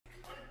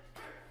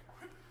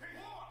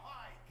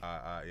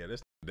Yeah,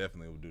 this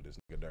definitely will do this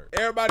nigga dirt.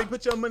 Everybody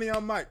put your money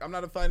on Mike. I'm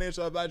not a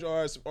financial advisor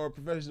or a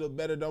professional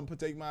bettor. Don't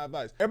take my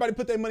advice. Everybody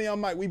put their money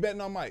on Mike. We betting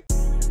on Mike.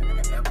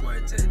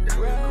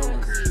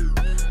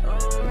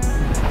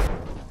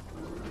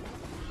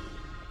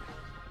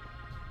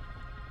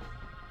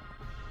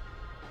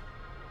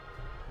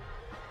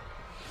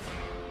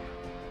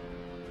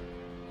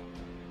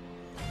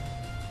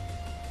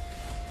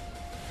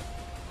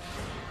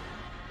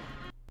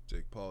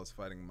 Jake Paul is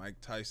fighting Mike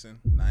Tyson,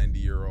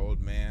 90-year-old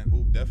man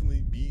who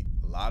definitely beat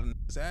a lot of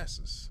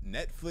asses.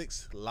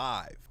 Netflix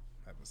live.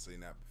 Haven't seen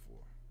that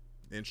before.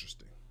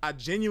 Interesting. I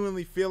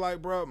genuinely feel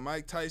like, bro,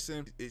 Mike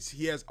Tyson,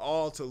 he has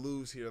all to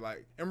lose here.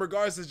 Like, in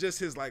regards to just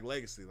his, like,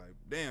 legacy. Like,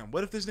 damn,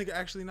 what if this nigga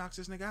actually knocks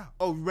this nigga out?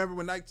 Oh, remember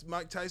when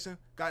Mike Tyson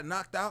got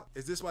knocked out?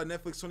 Is this why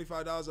Netflix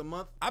 $25 a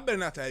month? I better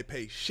not to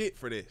pay shit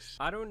for this.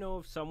 I don't know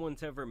if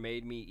someone's ever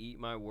made me eat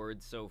my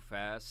words so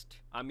fast.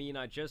 I mean,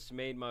 I just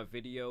made my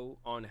video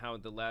on how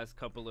the last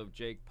couple of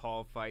Jake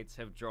Paul fights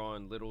have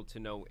drawn little to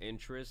no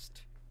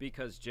interest,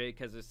 because Jake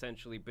has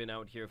essentially been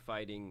out here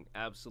fighting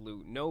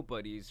absolute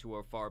nobodies who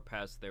are far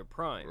past their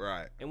prime.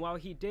 Right. And while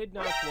he did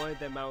knock one of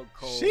them out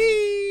cold,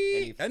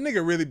 that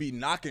nigga really be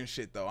knocking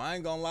shit though. I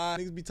ain't gonna lie.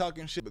 Niggas be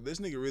talking shit, but this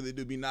nigga really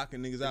do be knocking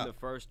niggas out. In the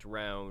first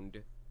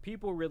round,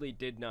 people really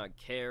did not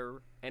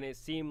care, and it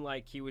seemed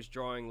like he was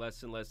drawing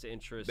less and less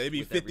interest. They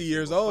be 50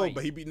 years old,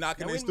 but he be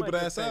knocking their stupid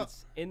ass out.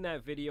 In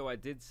that video, I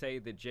did say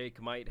that Jake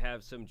might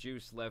have some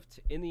juice left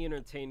in the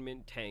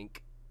entertainment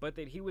tank, but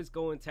that he was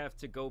going to have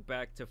to go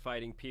back to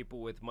fighting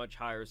people with much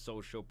higher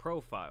social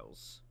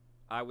profiles.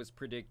 I was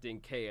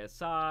predicting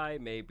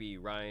KSI, maybe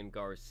Ryan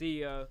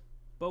Garcia,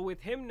 but with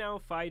him now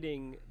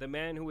fighting the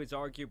man who is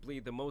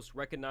arguably the most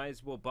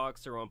recognizable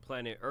boxer on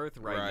planet Earth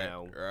right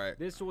now,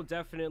 this will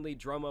definitely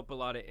drum up a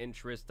lot of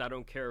interest. I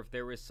don't care if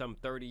there is some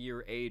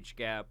 30-year age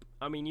gap.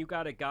 I mean, you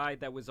got a guy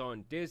that was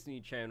on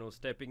Disney Channel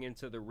stepping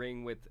into the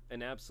ring with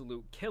an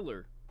absolute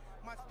killer.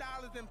 My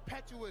style is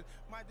impetuous,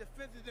 my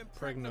defense is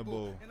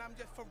impregnable, and I'm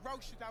just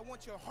ferocious. I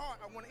want your heart,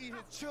 I want to eat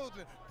his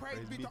children. Praise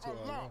be to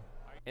Allah.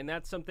 And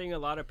that's something a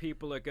lot of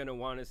people are going to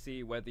want to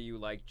see whether you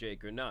like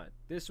Jake or not.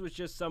 This was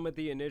just some of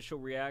the initial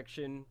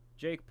reaction.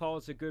 Jake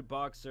Paul's a good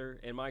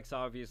boxer, and Mike's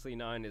obviously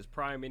not in his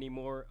prime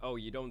anymore. Oh,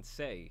 you don't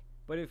say.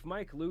 But if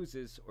Mike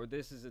loses, or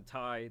this is a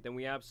tie, then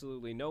we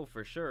absolutely know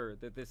for sure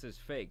that this is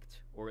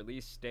faked, or at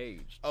least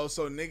staged. Oh,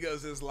 so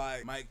niggas is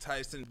like, Mike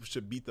Tyson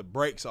should beat the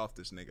brakes off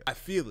this nigga. I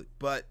feel it,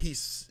 but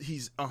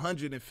he's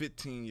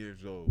 115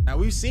 years old. Now,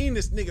 we've seen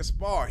this nigga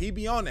spar. He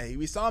be on that.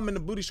 We saw him in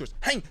the booty shorts.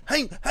 Hang.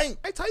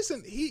 Mike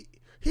Tyson, he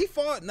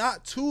fought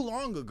not too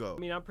long ago. I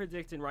mean, I'm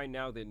predicting right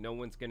now that no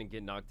one's going to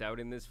get knocked out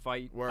in this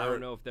fight. I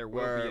don't know if there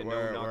will be a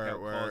no knockout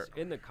clause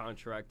in the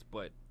contract,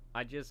 but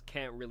I just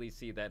can't really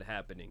see that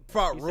happening.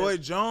 Fought Roy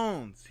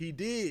Jones. He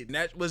did. And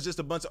that was just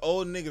a bunch of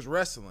old niggas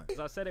wrestling. As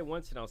I said it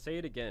once and I'll say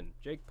it again.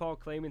 Jake Paul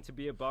claiming to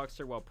be a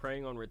boxer while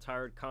preying on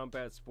retired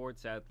combat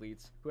sports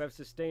athletes who have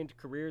sustained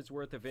careers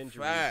worth of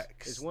injuries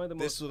is one of the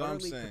most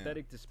utterly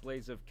pathetic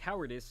displays of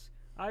cowardice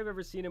I've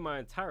ever seen in my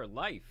entire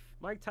life.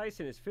 Mike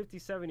Tyson is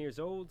 57 years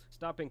old.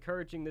 Stop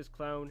encouraging this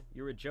clown.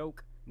 You're a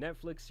joke.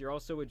 Netflix, you're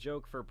also a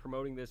joke for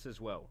promoting this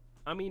as well.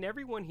 I mean,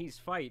 everyone he's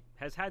fight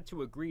has had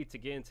to agree to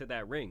get into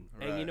that ring.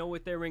 And you know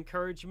what their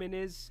encouragement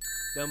is?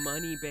 The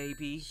money,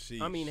 baby.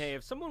 Sheesh. I mean, hey,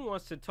 if someone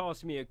wants to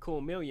toss me a cool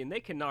million,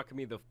 they can knock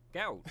me the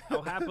f out.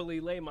 I'll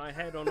happily lay my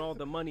head on all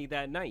the money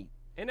that night.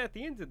 And at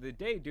the end of the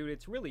day, dude,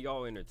 it's really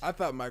all entertainment. I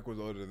thought Mike was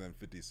older than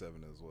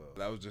 57 as well.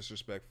 That was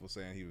disrespectful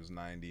saying he was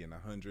 90 and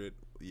 100.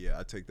 Yeah,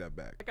 I take that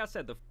back. Like I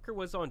said, the fucker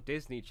was on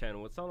Disney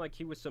Channel. It's not like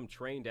he was some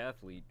trained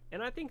athlete.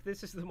 And I think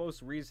this is the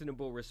most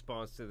reasonable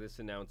response to this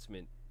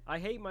announcement. I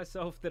hate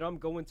myself that I'm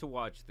going to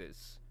watch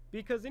this.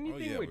 Because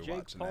anything with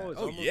Jake Paul is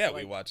almost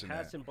like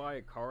passing by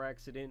a car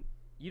accident.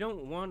 You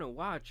don't want to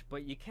watch,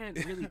 but you can't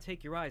really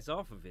take your eyes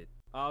off of it.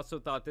 I also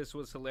thought this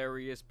was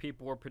hilarious.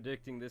 People were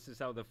predicting this is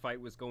how the fight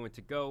was going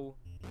to go.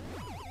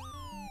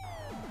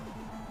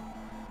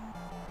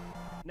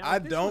 Now, I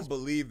don't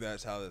believe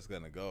that's how it's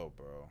going to go,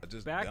 bro. I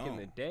just Back in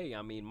the day,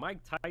 I mean, Mike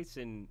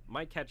Tyson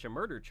might catch a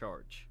murder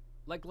charge.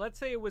 Like, let's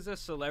say it was a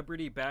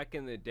celebrity back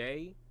in the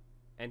day,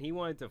 and he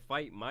wanted to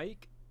fight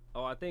Mike.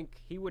 Oh, I think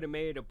he would have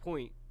made a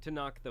point to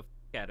knock the f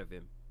out of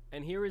him.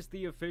 And here is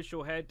the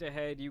official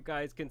head-to-head. You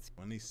guys can see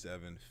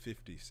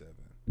 27-57.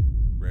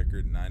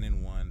 Record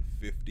 9-1,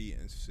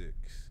 50-6.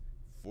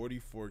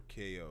 44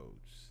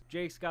 KOs.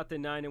 Jake's got the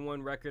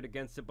 9-1 record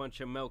against a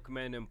bunch of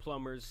milkmen and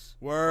plumbers.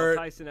 Word.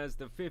 While Tyson has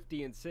the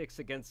 50-6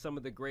 against some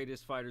of the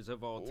greatest fighters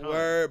of all time.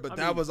 Word, but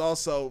that was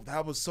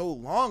so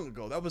long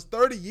ago. That was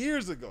 30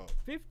 years ago.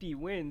 50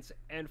 wins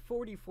and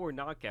 44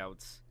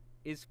 knockouts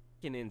is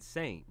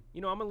insane.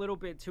 You know, I'm a little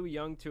bit too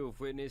young to have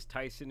witnessed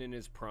Tyson in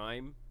his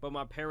prime, but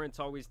my parents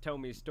always tell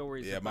me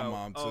stories about, my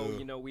mom too. Oh,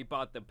 you know, we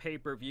bought the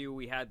pay-per-view,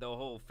 we had the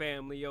whole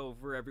family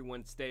over,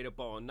 everyone stayed up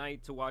all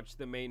night to watch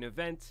the main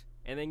event,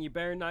 and then you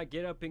better not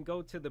get up and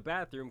go to the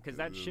bathroom because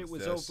that shit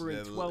was over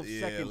in 12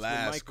 seconds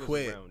when Mike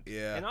was around.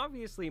 And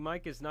obviously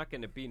Mike is not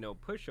going to be no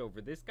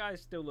pushover. This guy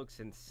still looks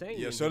insane.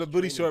 Yeah, show the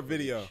booty short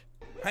video.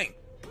 Hank.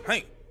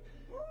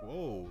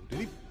 Whoa, did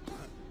he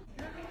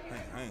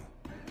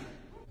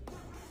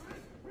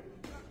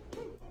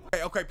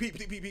okay, peep.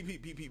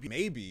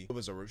 Maybe it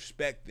was a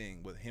respect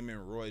thing with him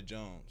and Roy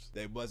Jones.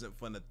 They wasn't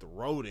finna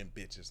throw them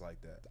bitches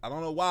like that. I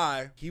don't know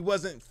why he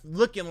wasn't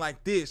looking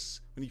like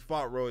this when he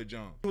fought Roy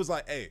Jones. He was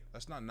like, hey,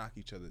 let's not knock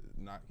each other's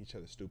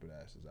stupid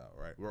asses out,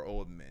 right? We're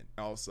old men.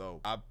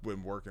 Also, I've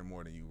been working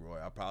more than you, Roy.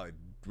 I probably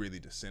really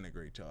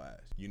disintegrate your ass.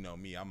 You know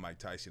me, I'm Mike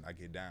Tyson, I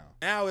get down.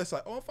 Now it's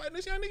like, oh, I'm fighting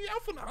this young nigga,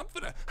 I'm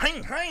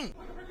finna hang.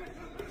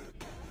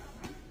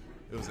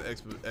 It was an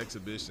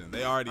exhibition.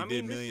 They already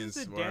did millions.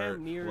 This is a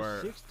damn near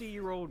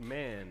 60-year-old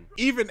man.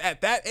 Even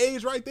at that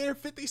age right there,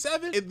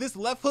 57, if this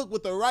left hook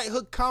with the right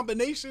hook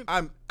combination,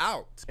 I'm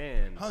out.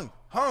 Man,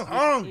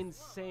 hung.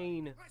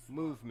 Insane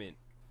movement.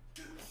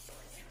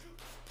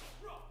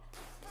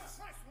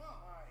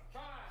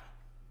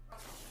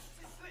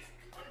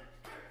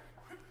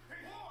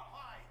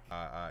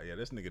 Yeah,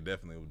 this nigga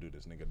definitely will do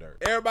this nigga dirt.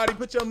 Everybody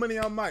put your money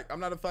on Mike. I'm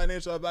not a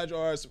financial advisor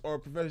or a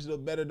professional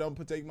bettor.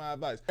 Don't take my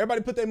advice.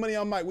 Everybody put their money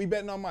on Mike. We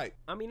betting on Mike.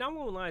 I mean, I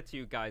won't lie to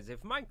you guys.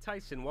 If Mike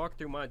Tyson walked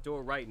through my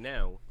door right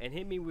now and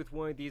hit me with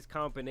one of these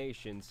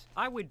combinations,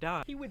 I would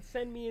die. He would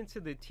send me into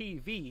the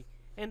TV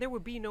and there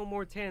would be no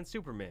more tan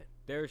Superman.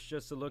 There's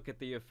just a look at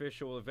the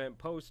official event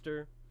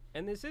poster.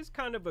 And this is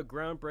kind of a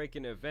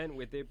groundbreaking event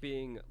with it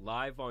being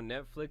live on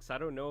Netflix. I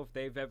don't know if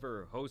they've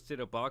ever hosted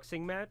a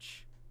boxing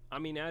match. I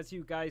mean, as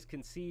you guys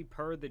can see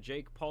per the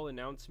Jake Paul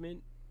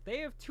announcement, they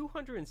have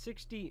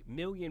 260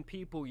 million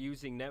people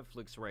using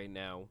Netflix right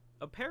now,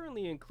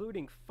 apparently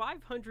including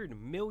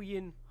 500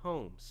 million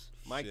homes.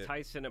 Mike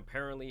Tyson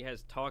apparently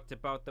has talked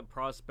about the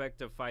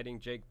prospect of fighting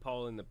Jake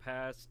Paul in the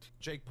past.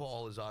 Jake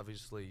Paul is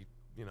obviously,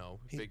 you know,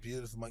 he's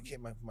beautiful.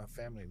 My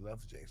family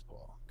loves Jake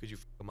Paul. Could you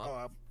f him up? Oh,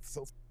 I'm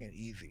so fucking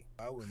easy.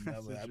 I would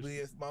never. I mean,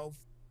 it's my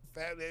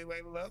family.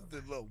 Everybody loves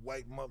this little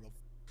white mother.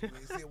 When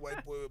you see a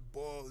white boy with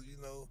balls, you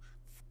know.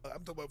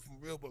 I'm talking about from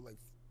real, but like,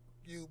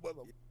 you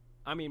mother.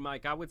 I mean,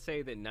 Mike, I would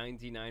say that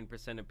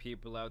 99% of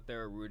people out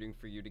there are rooting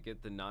for you to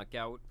get the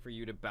knockout, for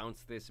you to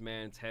bounce this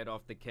man's head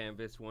off the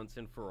canvas once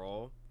and for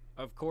all.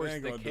 Of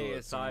course, the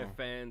KSI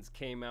fans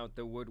came out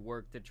the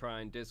woodwork to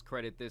try and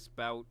discredit this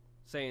bout,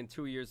 saying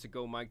 2 years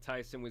ago Mike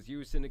Tyson was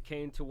using a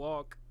cane to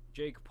walk.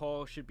 Jake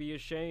Paul should be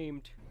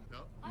ashamed.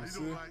 Yep. How you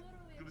doing, Mike?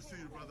 Good to see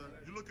you, brother.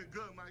 You looking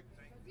good, Mike.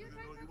 You're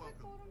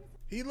welcome.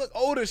 He look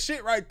old as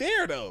shit right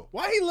there, though.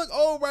 Why he look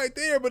old right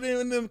there, but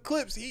in them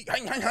clips, he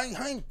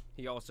hang.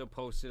 He also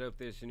posted up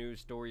this news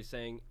story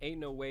saying,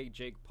 ain't no way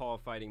Jake Paul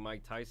fighting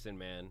Mike Tyson,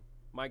 man.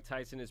 Mike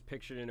Tyson is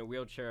pictured in a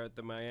wheelchair at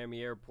the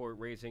Miami airport,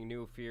 raising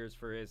new fears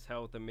for his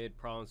health amid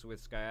problems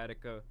with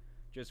sciatica,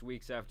 just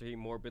weeks after he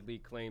morbidly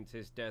claims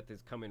his death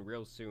is coming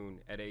real soon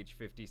at age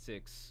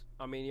 56.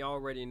 I mean, you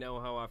already know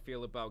how I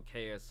feel about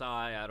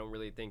KSI. I don't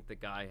really think the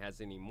guy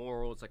has any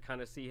morals. I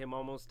kind of see him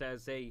almost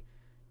as a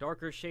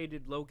darker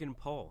shaded Logan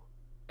Paul.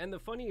 And the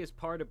funniest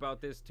part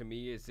about this to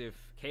me is if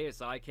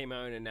KSI came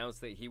out and announced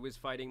that he was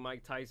fighting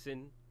Mike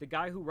Tyson, the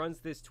guy who runs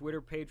this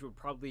Twitter page would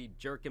probably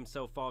jerk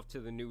himself off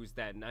to the news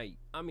that night.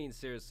 I mean,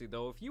 seriously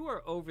though, if you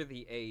are over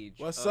the age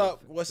What's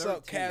of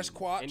up, Cash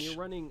Quatch? and you're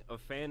running a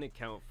fan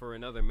account for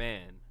another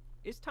man,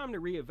 it's time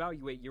to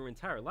reevaluate your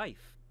entire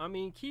life. I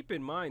mean, keep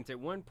in mind, at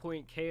one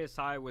point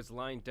KSI was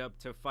lined up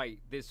to fight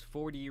this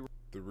 40-year-old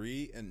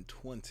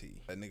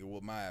 3-20. That nigga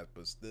whoop my ass,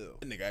 but still.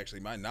 That nigga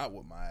actually might not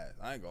whoop my ass.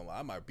 I ain't gonna lie.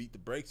 I might beat the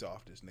brakes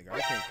off this nigga. I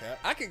can't cap.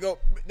 I can go.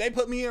 They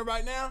put me in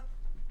right now.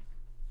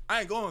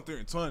 I ain't going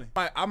 3-20.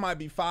 I might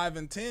be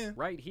 5-10.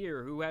 right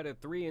here who had a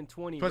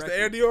 3-20 Plus record. the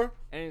Air Dior.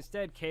 And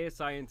instead,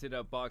 KSI ended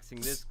up boxing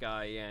this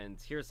guy, and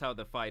here's how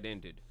the fight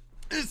ended.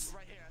 Right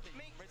here, I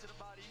think. Right to the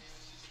body.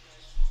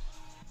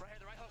 Right here,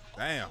 the right hook.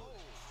 Damn.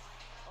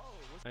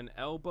 An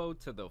elbow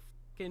to the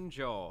fucking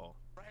jaw.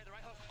 Right here, the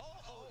right hook.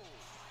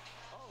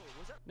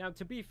 What's that? Now,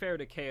 to be fair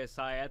to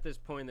KSI, at this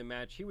point in the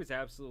match, he was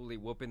absolutely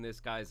whooping this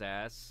guy's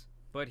ass,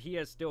 but he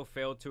has still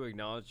failed to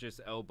acknowledge this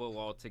elbow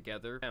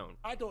altogether.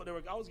 I thought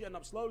I was getting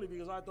up slowly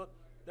because I thought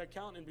they're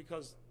counting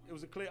because it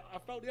was a clear. I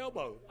felt the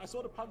elbow. I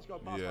saw the punch go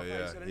past my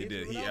face. And He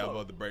did. He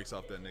elbowed the brakes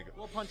off that nigga.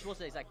 What punch was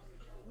it exactly?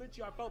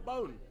 Literally, I felt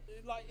bone.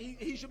 Like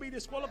he should be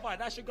disqualified.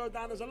 That should go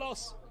down as a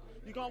loss.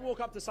 You can't walk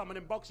up to someone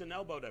in boxing and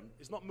elbow them.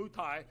 It's not Muay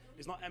Thai.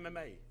 It's not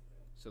MMA.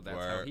 So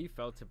that's how he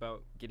felt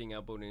about getting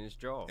elbowed in his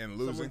jaw. And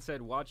losing. Someone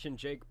said watching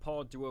Jake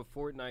Paul do a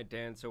Fortnite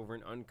dance over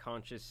an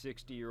unconscious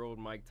 60-year-old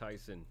Mike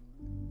Tyson.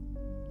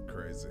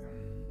 Crazy.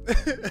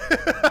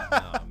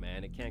 Nah,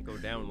 man, it can't go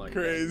down like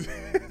Crazy.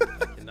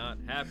 that. Cannot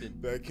happen.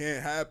 That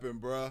can't happen,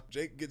 bruh.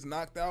 Jake gets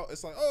knocked out.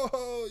 It's like,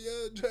 oh,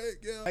 yeah,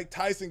 Jake, yeah. Like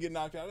Tyson get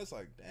knocked out. It's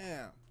like,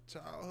 damn,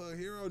 childhood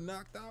hero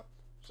knocked out.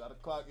 Shut the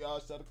clock, y'all.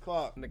 Shut the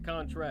clock. In the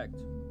contract,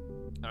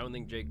 I don't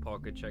think Jake Paul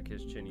could check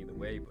his chin either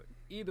way, but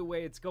either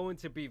way, it's going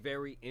to be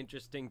very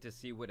interesting to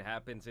see what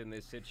happens in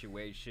this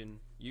situation.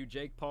 You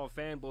Jake Paul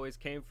fanboys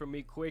came for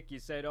me quick. You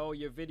said, oh,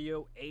 your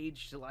video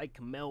aged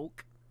like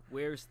milk.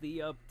 Where's the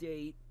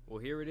update? Well,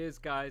 here it is,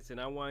 guys, and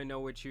I want to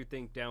know what you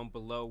think down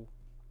below.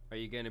 Are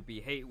you going to be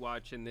hate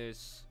watching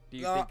this? Do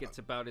you think it's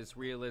about as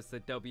real as the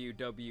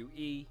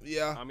WWE?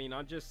 Yeah. I mean,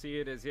 I just see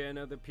it as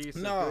another piece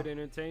of good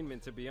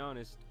entertainment, to be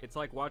honest. It's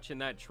like watching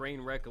that train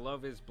wreck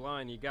Love is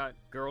Blind. You got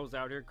girls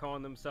out here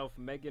calling themselves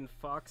Megan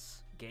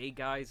Fox, gay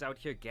guys out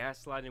here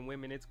gaslighting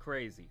women. It's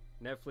crazy.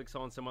 Netflix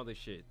on some other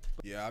shit.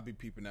 Yeah, I be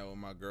peeping that with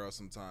my girl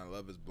sometimes.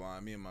 Love is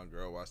Blind. Me and my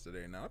girl watch it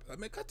every night. I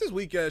mean, cut this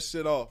weak ass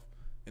shit off.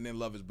 And then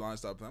Love is Blind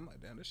stop playing. I'm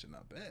like, damn, this shit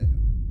not bad.